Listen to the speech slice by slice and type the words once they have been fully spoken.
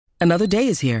Another day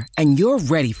is here, and you're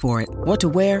ready for it. What to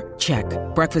wear? Check.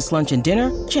 Breakfast, lunch, and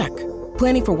dinner? Check.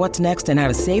 Planning for what's next and how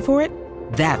to save for it?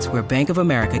 That's where Bank of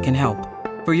America can help.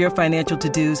 For your financial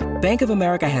to-dos, Bank of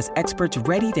America has experts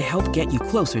ready to help get you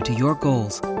closer to your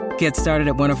goals. Get started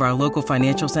at one of our local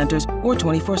financial centers or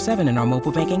 24/7 in our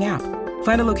mobile banking app.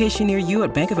 Find a location near you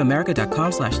at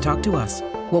bankofamerica.com/talktous.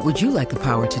 What would you like the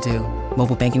power to do?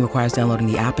 Mobile banking requires downloading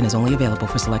the app and is only available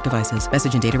for select devices.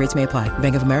 Message and data rates may apply.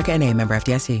 Bank of America NA, member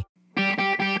FDIC.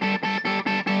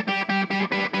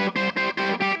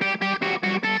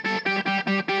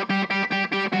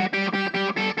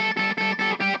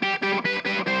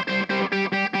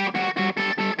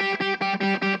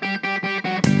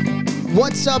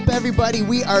 What's up, everybody?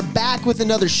 We are back with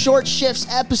another Short Shifts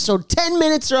episode. 10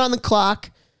 minutes are on the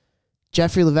clock.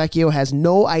 Jeffrey Lavecchio has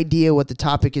no idea what the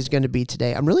topic is going to be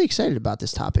today. I'm really excited about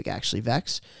this topic, actually,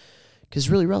 Vex, because it's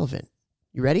really relevant.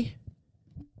 You ready?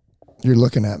 You're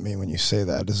looking at me when you say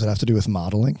that. Does it have to do with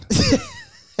modeling?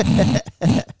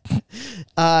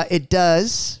 It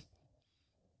does.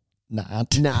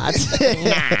 Not. Not.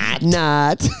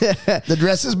 The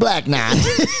dress is black, not.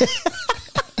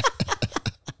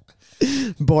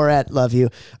 Borat, love you.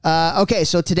 Okay,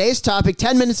 so today's topic,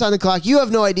 10 minutes on the clock. You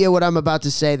have no idea what I'm about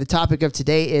to say. The topic of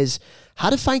today is how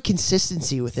to find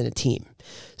consistency within a team.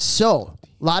 So,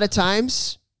 a lot of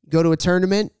times, go to a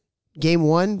tournament, game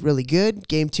one, really good.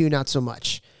 Game two, not so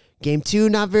much. Game two,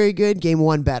 not very good. Game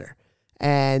one, better.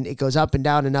 And it goes up and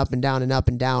down and up and down and up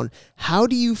and down. How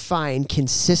do you find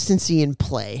consistency in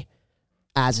play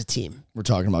as a team? We're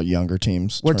talking about younger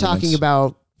teams. We're talking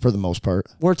about... For the most part.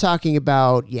 We're talking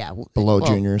about, Below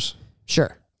juniors.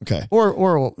 Sure. Okay.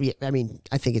 Or yeah, I mean,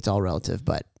 I think it's all relative,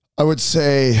 but. I would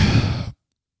say,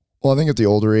 well, I think at the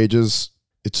older ages,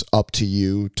 it's up to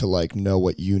you to like know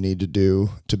what you need to do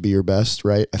to be your best,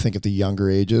 right? I think at the younger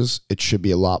ages, it should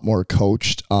be a lot more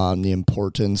coached on the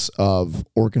importance of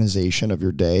organization of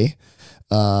your day,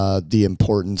 the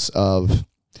importance of,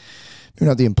 maybe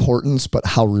not the importance, but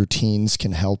how routines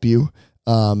can help you.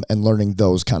 And learning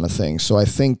those kind of things. So I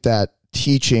think that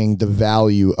teaching the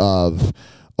value of,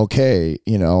 okay,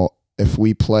 you know, if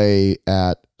we play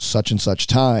at such and such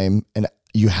time and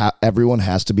everyone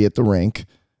has to be at the rink,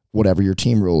 whatever your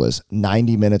team rule is,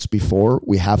 90 minutes before,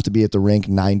 we have to be at the rink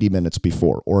 90 minutes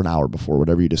before or an hour before,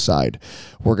 whatever you decide.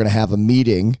 We're going to have a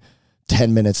meeting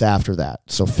 10 minutes after that.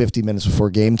 So 50 minutes before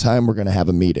game time, we're going to have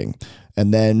a meeting.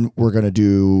 And then we're going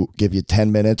to give you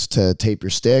 10 minutes to tape your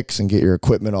sticks and get your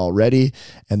equipment all ready.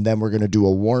 And then we're going to do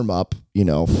a warm up,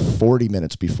 40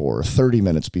 minutes before, 30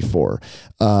 minutes before.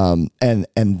 And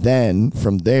then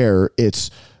from there,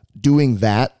 it's doing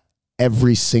that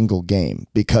every single game,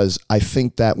 because I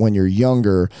think that when you're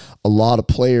younger, a lot of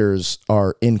players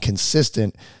are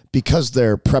inconsistent because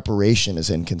their preparation is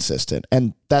inconsistent,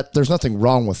 and that there's nothing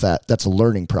wrong with that. That's a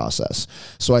learning process.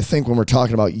 So I think when we're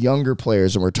talking about younger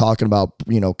players and we're talking about,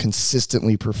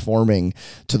 consistently performing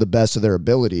to the best of their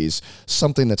abilities,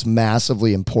 something that's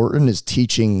massively important is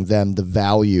teaching them the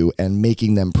value and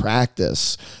making them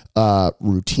practice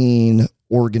routine,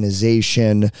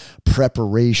 organization,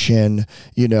 preparation,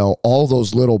 all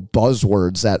those little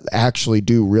buzzwords that actually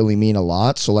do really mean a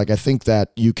lot. So like, I think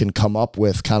that you can come up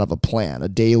with kind of a plan, a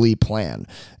daily plan,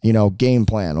 game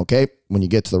plan. Okay. When you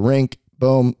get to the rink,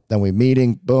 boom, then we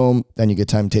meeting, boom, then you get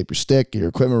time to tape your stick, get your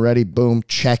equipment ready, boom,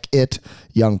 check it.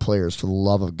 Young players, for the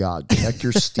love of God, check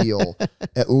your steel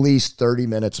at least 30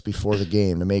 minutes before the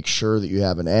game to make sure that you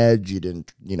have an edge. You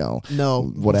didn't, no,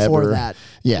 whatever. Before that.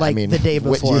 Yeah, like the day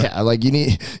before. Like you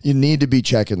need to be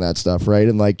checking that stuff, right?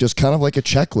 And like just kind of like a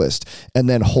checklist, and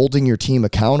then holding your team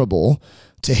accountable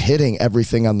to hitting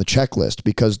everything on the checklist,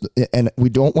 and we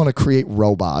don't want to create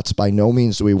robots. By no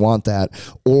means do we want that,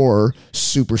 or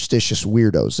superstitious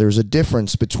weirdos. There's a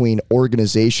difference between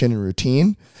organization and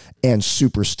routine and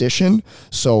superstition.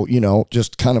 So,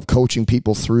 just kind of coaching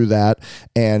people through that.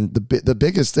 And the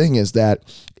biggest thing is that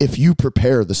if you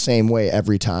prepare the same way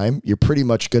every time, you're pretty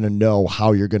much going to know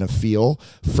how you're going to feel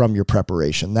from your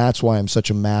preparation. That's why I'm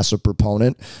such a massive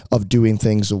proponent of doing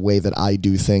things the way that I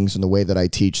do things and the way that I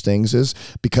teach things, is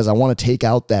because I want to take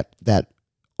out that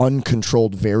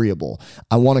uncontrolled variable.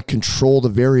 I want to control the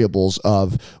variables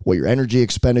of what your energy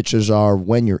expenditures are,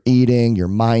 when you're eating, your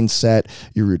mindset,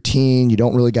 your routine. You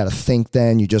don't really got to think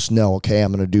then. You just know, okay,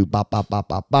 I'm going to do bop, bop, bop,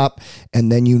 bop, bop.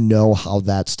 And then you know how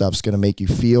that stuff's going to make you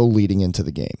feel leading into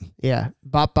the game. Yeah.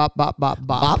 Bop, bop, bop, bop,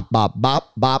 bop. Bop, bop,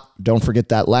 bop, bop. Don't forget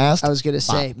that last. I was going to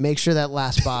say, make sure that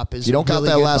last bop is you don't really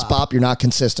got that last bop, you're not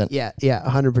consistent. Yeah,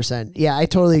 100%. Yeah, I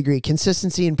totally agree.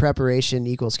 Consistency in preparation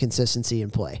equals consistency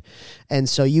in play. And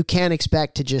so you can't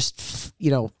expect to just,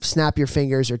 snap your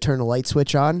fingers or turn a light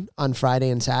switch on Friday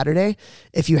and Saturday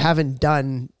if you haven't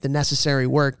done the necessary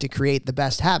work to create the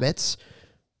best habits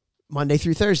Monday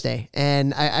through Thursday.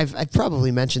 And I've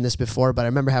probably mentioned this before, but I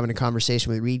remember having a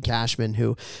conversation with Reed Cashman,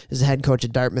 who is the head coach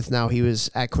at Dartmouth now. He was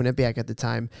at Quinnipiac at the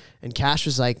time. And Cash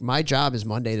was like, my job is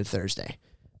Monday to Thursday.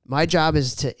 My job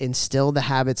is to instill the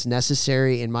habits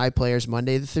necessary in my players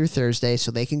Monday through Thursday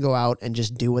so they can go out and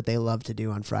just do what they love to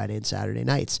do on Friday and Saturday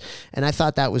nights. And I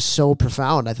thought that was so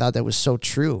profound. I thought that was so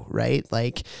true, right?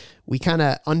 Like, we kind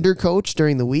of undercoach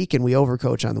during the week and we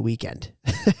overcoach on the weekend.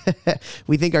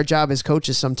 We think our job as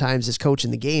coaches sometimes is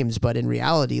coaching the games, but in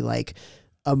reality, like,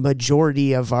 a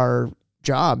majority of our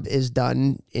job is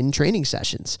done in training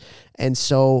sessions. And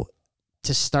so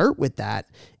to start with that,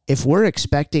 if we're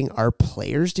expecting our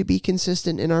players to be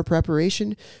consistent in our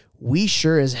preparation, we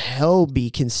sure as hell be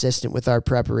consistent with our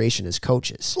preparation as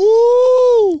coaches.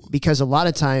 Ooh. Because a lot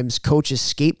of times coaches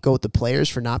scapegoat the players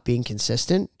for not being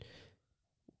consistent.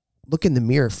 Look in the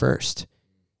mirror first.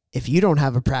 If you don't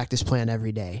have a practice plan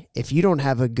every day, if you don't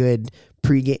have a good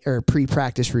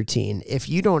pre-practice routine, if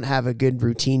you don't have a good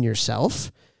routine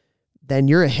yourself, then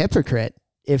you're a hypocrite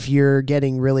if you're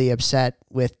getting really upset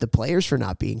with the players for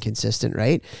not being consistent,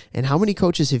 right? And how many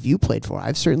coaches have you played for?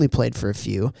 I've certainly played for a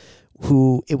few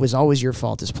who it was always your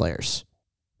fault as players.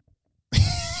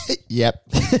 Yep.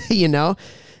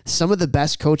 Some of the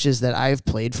best coaches that I've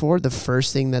played for, the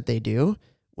first thing that they do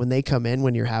when they come in,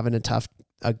 when you're having a tough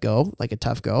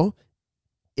go,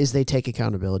 is they take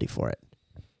accountability for it.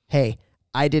 Hey,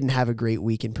 I didn't have a great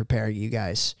week in preparing you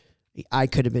guys. I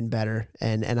could have been better,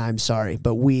 and I'm sorry,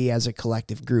 but we as a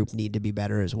collective group need to be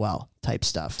better as well, type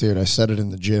stuff. Dude, I said it in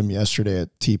the gym yesterday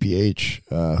at TPH,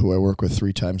 who I work with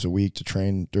 3 times a week to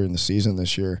train during the season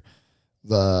this year.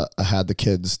 I had the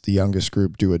kids, the youngest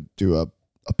group, do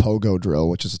a pogo drill,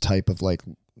 which is a type of like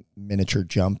miniature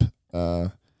jump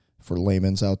for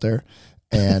layman's out there.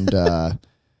 And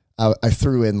I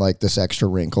threw in like this extra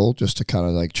wrinkle just to kind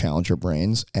of like challenge your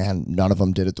brains, and none of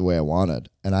them did it the way I wanted.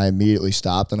 And I immediately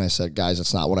stopped and I said, guys,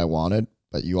 it's not what I wanted,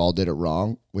 but you all did it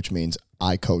wrong, which means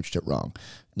I coached it wrong.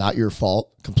 Not your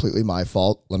fault, completely my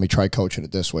fault. Let me try coaching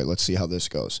it this way. Let's see how this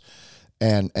goes.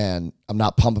 And I'm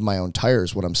not pumping my own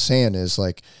tires. What I'm saying is,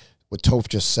 like, what Toph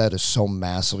just said is so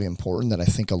massively important that I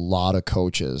think a lot of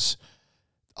coaches,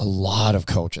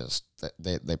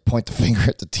 they point the finger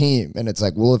at the team. And it's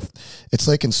like, well, if it's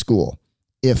like in school,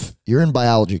 if you're in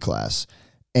biology class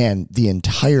and the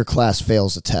entire class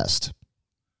fails a test,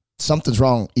 something's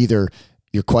wrong. Either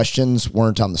your questions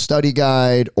weren't on the study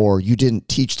guide, or you didn't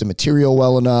teach the material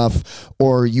well enough,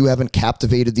 or you haven't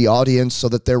captivated the audience so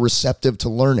that they're receptive to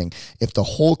learning. If the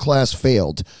whole class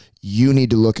failed, you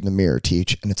need to look in the mirror,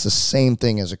 teach. And it's the same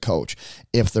thing as a coach.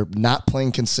 If they're not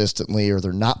playing consistently or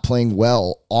they're not playing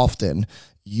well often,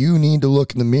 you need to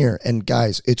look in the mirror. And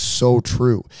guys, it's so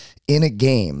true. In a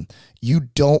game, you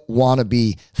don't want to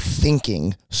be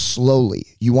thinking slowly.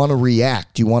 You want to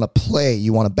react. You want to play.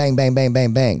 You want to bang, bang, bang,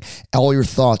 bang, bang. All your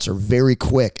thoughts are very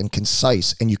quick and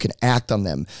concise, and you can act on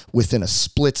them within a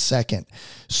split second.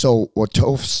 So what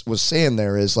Toph was saying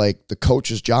there is, like, the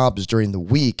coach's job is during the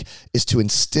week is to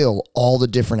instill all the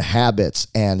different habits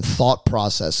and thought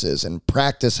processes and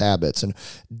practice habits and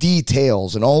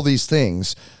details and all these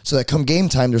things, so that come game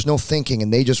time, there's no thinking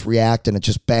and they just react and it's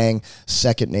just bang,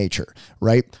 second nature,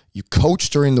 right? You coach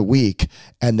during the week,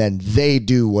 and then they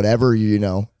do whatever,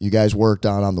 you guys worked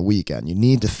on the weekend. You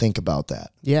need to think about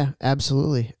that. Yeah,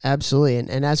 absolutely. Absolutely.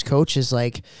 And as coaches,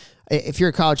 like, if you're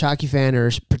a college hockey fan,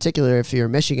 or particularly if you're a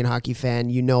Michigan hockey fan,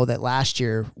 you know that last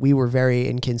year we were very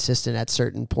inconsistent at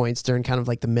certain points during kind of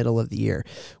like the middle of the year.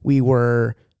 We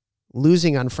were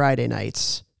losing on Friday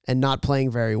nights and not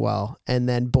playing very well. And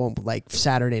then boom, like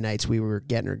Saturday nights, we were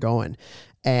getting her going.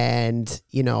 And,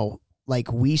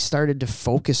 like, we started to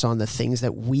focus on the things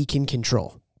that we can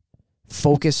control.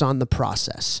 Focus on the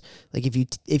process. Like,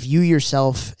 if you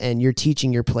yourself and you're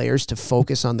teaching your players to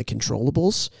focus on the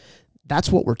controllables, that's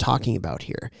what we're talking about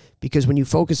here. Because when you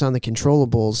focus on the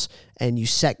controllables and you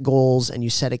set goals and you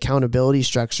set accountability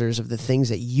structures of the things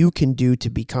that you can do to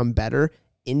become better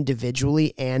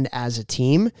individually and as a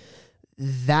team,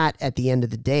 that at the end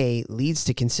of the day leads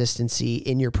to consistency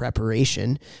in your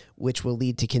preparation, which will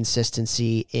lead to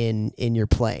consistency in your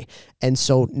play. And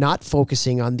so not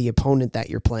focusing on the opponent that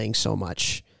you're playing so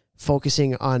much,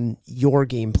 focusing on your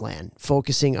game plan,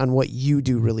 focusing on what you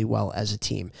do really well as a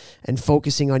team, and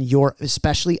focusing on your,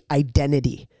 especially,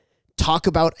 identity. Talk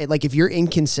about, like, if you're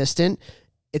inconsistent,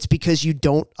 it's because you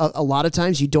don't, a lot of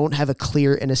times you don't have a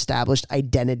clear and established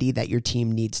identity that your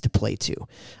team needs to play to.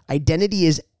 Identity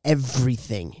is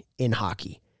everything in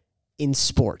hockey, in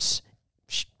sports.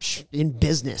 in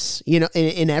business,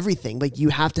 in everything. Like, you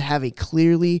have to have a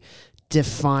clearly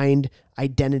defined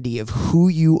identity of who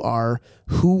you are,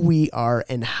 who we are,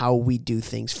 and how we do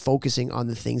things, focusing on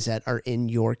the things that are in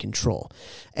your control.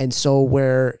 And so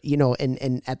where,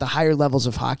 and at the higher levels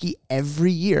of hockey,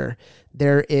 every year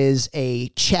there is a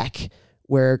check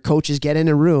where coaches get in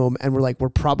a room and we're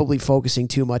probably focusing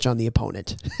too much on the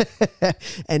opponent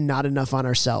and not enough on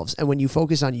ourselves. And when you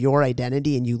focus on your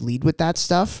identity and you lead with that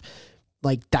stuff,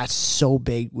 like, that's so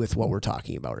big with what we're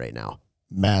talking about right now.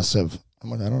 Massive. I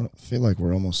don't feel like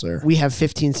we're almost there. We have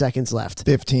 15 seconds left.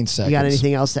 15 seconds. You got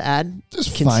anything else to add?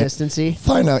 Just consistency.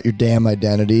 Find out your damn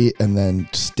identity and then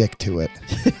stick to it.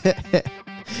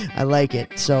 I like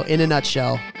it. So, in a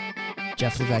nutshell,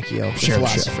 Jeff Lavecchio, the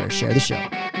philosopher. Share the show.